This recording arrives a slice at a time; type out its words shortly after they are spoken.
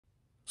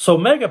So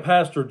mega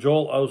pastor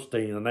Joel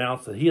Osteen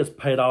announced that he has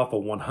paid off a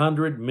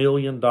 $100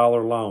 million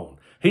loan.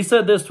 He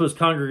said this to his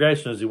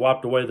congregation as he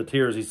wiped away the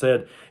tears. He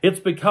said,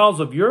 "It's because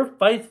of your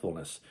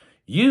faithfulness.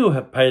 You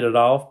have paid it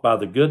off by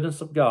the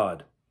goodness of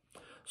God."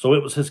 So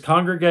it was his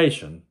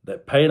congregation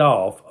that paid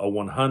off a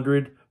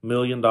 $100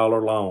 million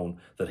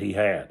loan that he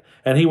had.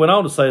 And he went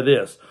on to say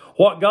this,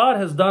 "What God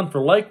has done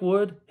for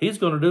Lakewood, he's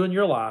going to do in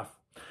your life.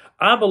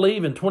 I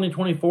believe in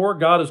 2024,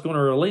 God is going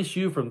to release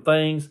you from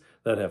things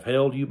that have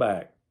held you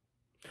back."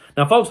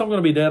 Now, folks, I'm going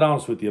to be dead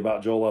honest with you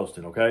about Joel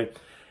Osteen, okay?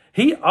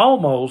 He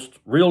almost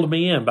reeled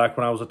me in back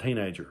when I was a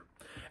teenager.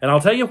 And I'll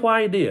tell you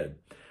why he did.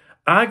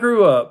 I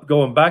grew up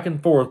going back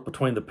and forth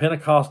between the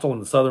Pentecostal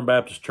and the Southern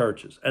Baptist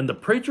churches. And the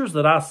preachers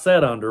that I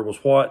sat under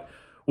was what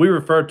we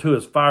referred to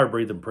as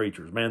fire-breathing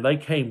preachers. Man, they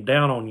came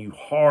down on you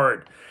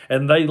hard.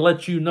 And they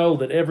let you know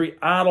that every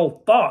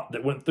idle thought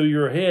that went through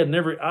your head and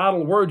every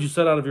idle word you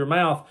said out of your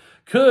mouth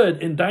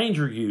could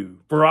endanger you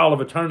for all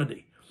of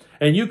eternity.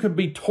 And you could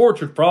be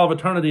tortured for all of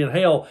eternity in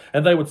hell.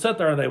 And they would sit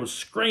there and they would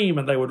scream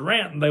and they would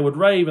rant and they would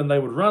rave and they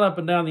would run up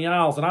and down the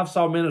aisles. And I've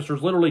saw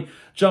ministers literally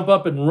jump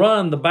up and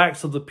run the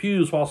backs of the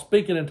pews while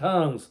speaking in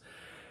tongues.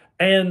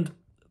 And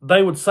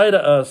they would say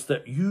to us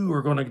that you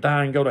are going to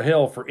die and go to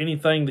hell for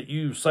anything that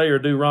you say or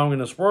do wrong in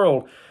this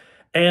world.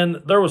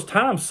 And there was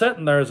times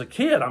sitting there as a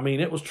kid. I mean,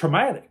 it was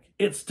traumatic.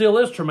 It still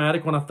is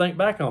traumatic when I think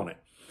back on it.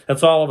 And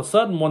so all of a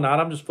sudden, one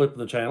night, I'm just flipping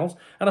the channels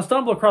and I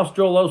stumble across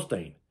Joel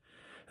Osteen.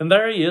 And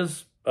there he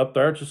is, up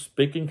there just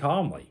speaking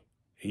calmly.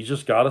 He's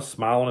just got a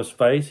smile on his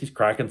face. He's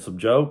cracking some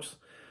jokes.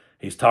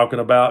 He's talking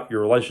about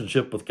your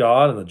relationship with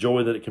God and the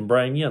joy that it can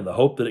bring you and the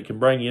hope that it can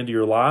bring you into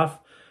your life.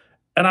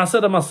 And I said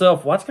to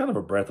myself, well, that's kind of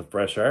a breath of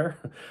fresh air.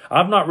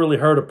 I've not really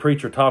heard a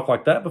preacher talk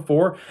like that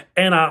before.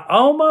 And I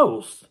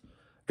almost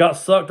got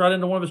sucked right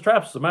into one of his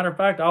traps. As a matter of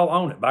fact, I'll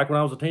own it. Back when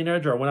I was a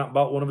teenager, I went out and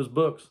bought one of his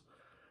books.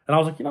 And I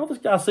was like, this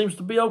guy seems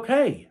to be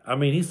okay. I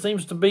mean, he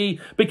seems to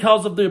be,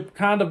 because of the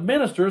kind of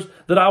ministers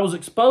that I was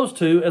exposed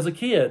to as a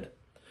kid.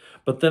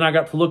 But then I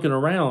got to looking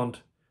around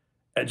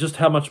at just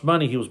how much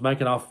money he was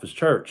making off of his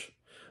church.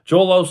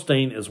 Joel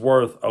Osteen is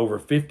worth over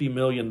 $50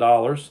 million.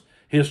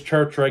 His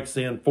church rakes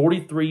in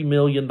 $43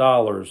 million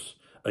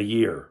a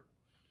year.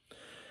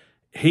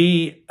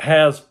 He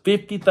has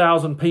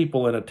 50,000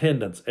 people in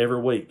attendance every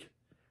week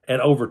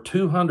and over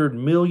 200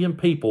 million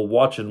people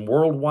watching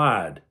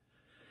worldwide.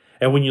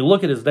 And when you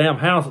look at his damn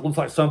house, it looks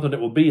like something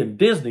that would be in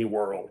Disney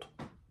World.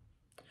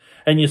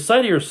 And you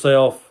say to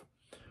yourself,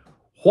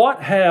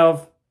 what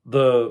have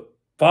the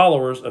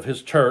followers of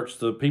his church,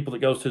 the people that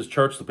goes to his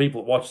church, the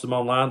people that watches him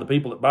online, the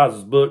people that buys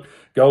his book,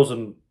 goes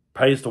and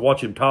pays to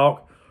watch him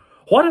talk,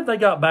 what have they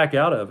got back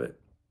out of it?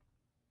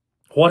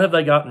 What have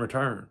they got in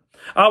return?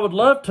 I would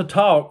love to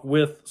talk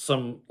with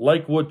some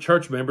Lakewood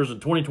church members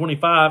in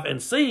 2025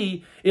 and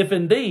see if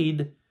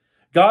indeed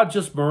God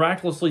just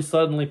miraculously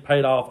suddenly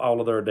paid off all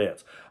of their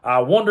debts. I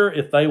wonder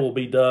if they will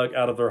be dug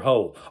out of their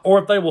hole, or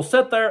if they will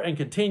sit there and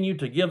continue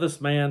to give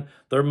this man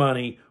their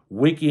money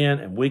week in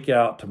and week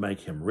out to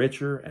make him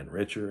richer and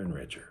richer and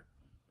richer.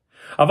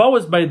 I've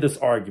always made this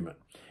argument.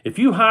 If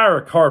you hire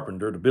a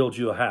carpenter to build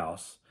you a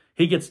house,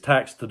 he gets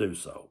taxed to do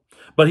so.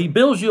 But he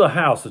builds you a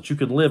house that you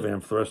can live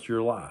in for the rest of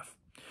your life.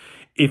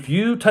 If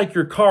you take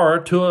your car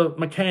to a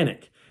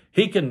mechanic,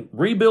 he can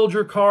rebuild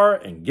your car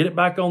and get it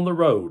back on the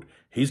road.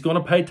 He's going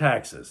to pay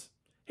taxes.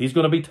 He's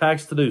going to be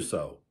taxed to do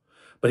so.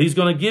 But he's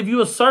going to give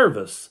you a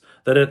service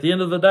that at the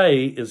end of the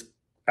day is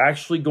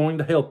actually going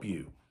to help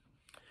you.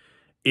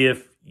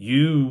 If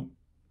you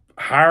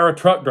hire a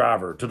truck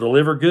driver to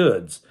deliver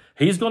goods,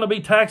 he's going to be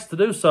taxed to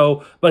do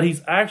so, but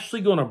he's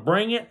actually going to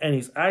bring it and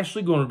he's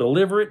actually going to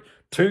deliver it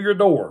to your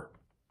door.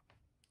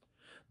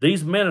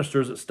 These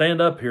ministers that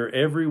stand up here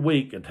every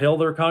week and tell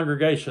their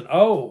congregation,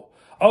 oh,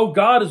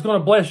 God is going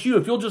to bless you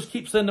if you'll just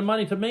keep sending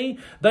money to me.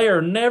 They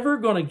are never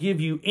going to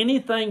give you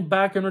anything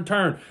back in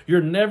return.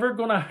 You're never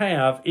going to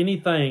have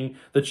anything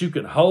that you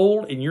can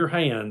hold in your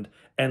hand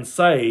and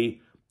say,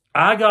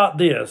 I got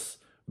this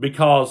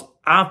because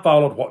I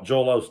followed what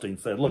Joel Osteen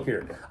said. Look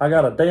here. I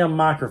got a damn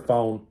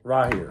microphone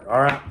right here.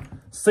 All right.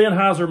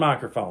 Sennheiser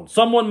microphone.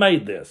 Someone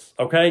made this.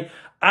 Okay.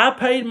 I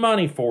paid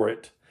money for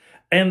it.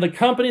 And the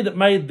company that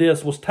made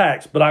this was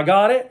taxed. But I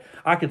got it.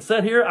 I could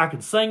sit here. I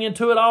could sing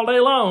into it all day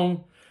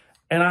long.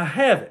 And I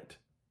have it.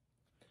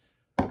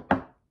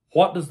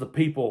 What does the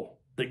people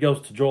that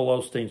goes to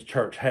Joel Osteen's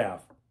church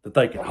have that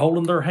they can hold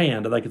in their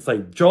hand and they can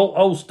say, Joel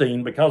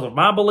Osteen, because of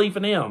my belief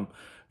in him,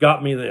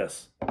 got me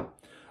this?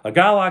 A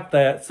guy like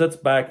that sits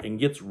back and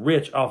gets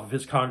rich off of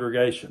his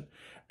congregation.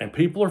 And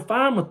people are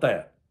fine with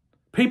that.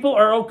 People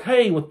are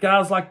okay with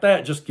guys like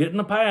that just getting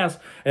a pass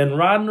and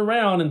riding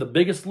around in the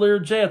biggest Lear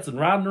jets and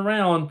riding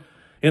around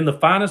in the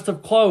finest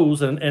of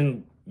clothes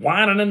and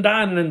whining and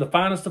dining in the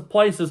finest of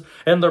places.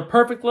 And they're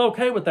perfectly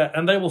okay with that.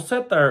 And they will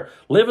sit there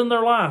living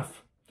their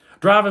life,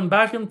 driving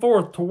back and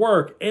forth to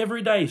work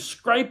every day,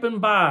 scraping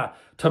by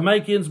to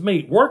make ends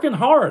meet, working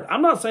hard.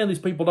 I'm not saying these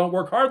people don't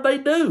work hard. They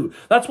do.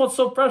 That's what's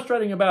so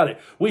frustrating about it.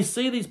 We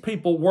see these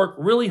people work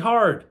really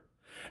hard.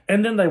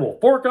 And then they will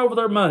fork over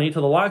their money to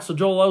the likes of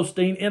Joel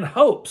Osteen in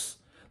hopes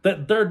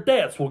that their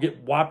debts will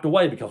get wiped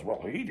away because,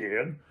 well, he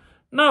did.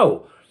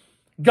 No,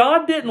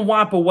 God didn't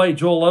wipe away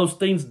Joel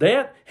Osteen's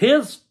debt.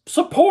 His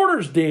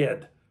supporters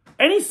did.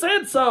 And he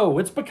said so.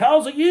 It's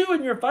because of you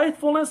and your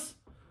faithfulness.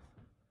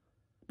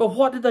 But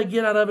what did they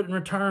get out of it in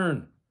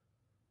return?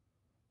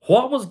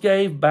 What was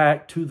gave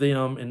back to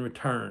them in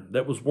return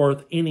that was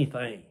worth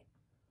anything?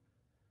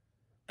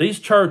 These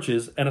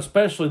churches, and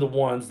especially the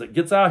ones that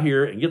gets out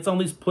here and gets on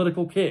these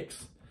political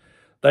kicks,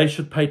 they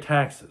should pay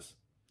taxes.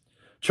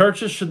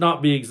 Churches should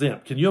not be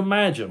exempt. Can you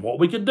imagine what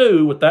we could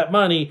do with that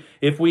money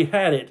if we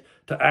had it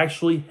to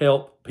actually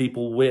help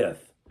people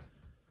with?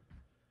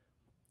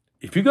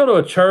 If you go to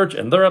a church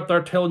and they're up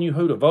there telling you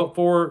who to vote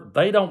for,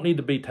 they don't need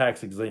to be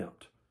tax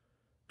exempt.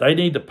 They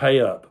need to pay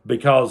up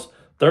because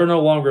they're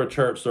no longer a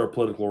church, they're a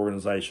political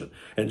organization.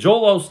 And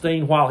Joel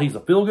Osteen, while he's a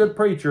feel-good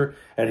preacher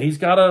and he's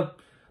got a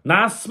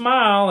nice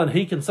smile and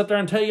he can sit there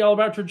and tell you all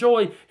about your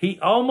joy, he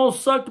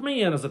almost sucked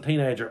me in as a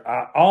teenager.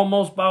 I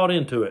almost bought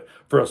into it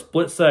for a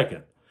split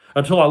second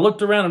until I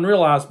looked around and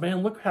realized,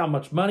 man, look how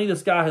much money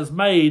this guy has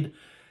made,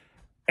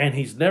 and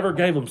he's never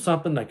gave them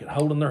something they could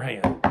hold in their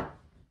hand.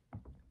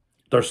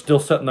 They're still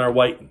sitting there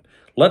waiting.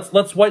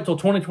 Let's wait till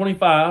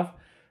 2025,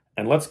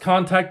 and let's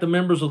contact the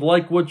members of the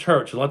Lakewood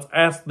Church, and let's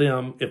ask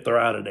them if they're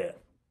out of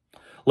debt.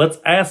 Let's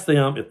ask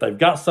them if they've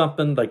got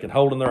something they can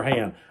hold in their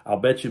hand. I'll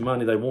bet you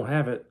money they won't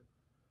have it.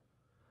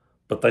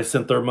 But they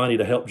sent their money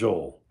to help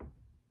Joel.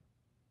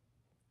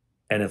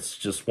 And it's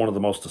just one of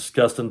the most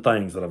disgusting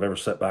things that I've ever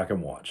sat back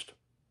and watched.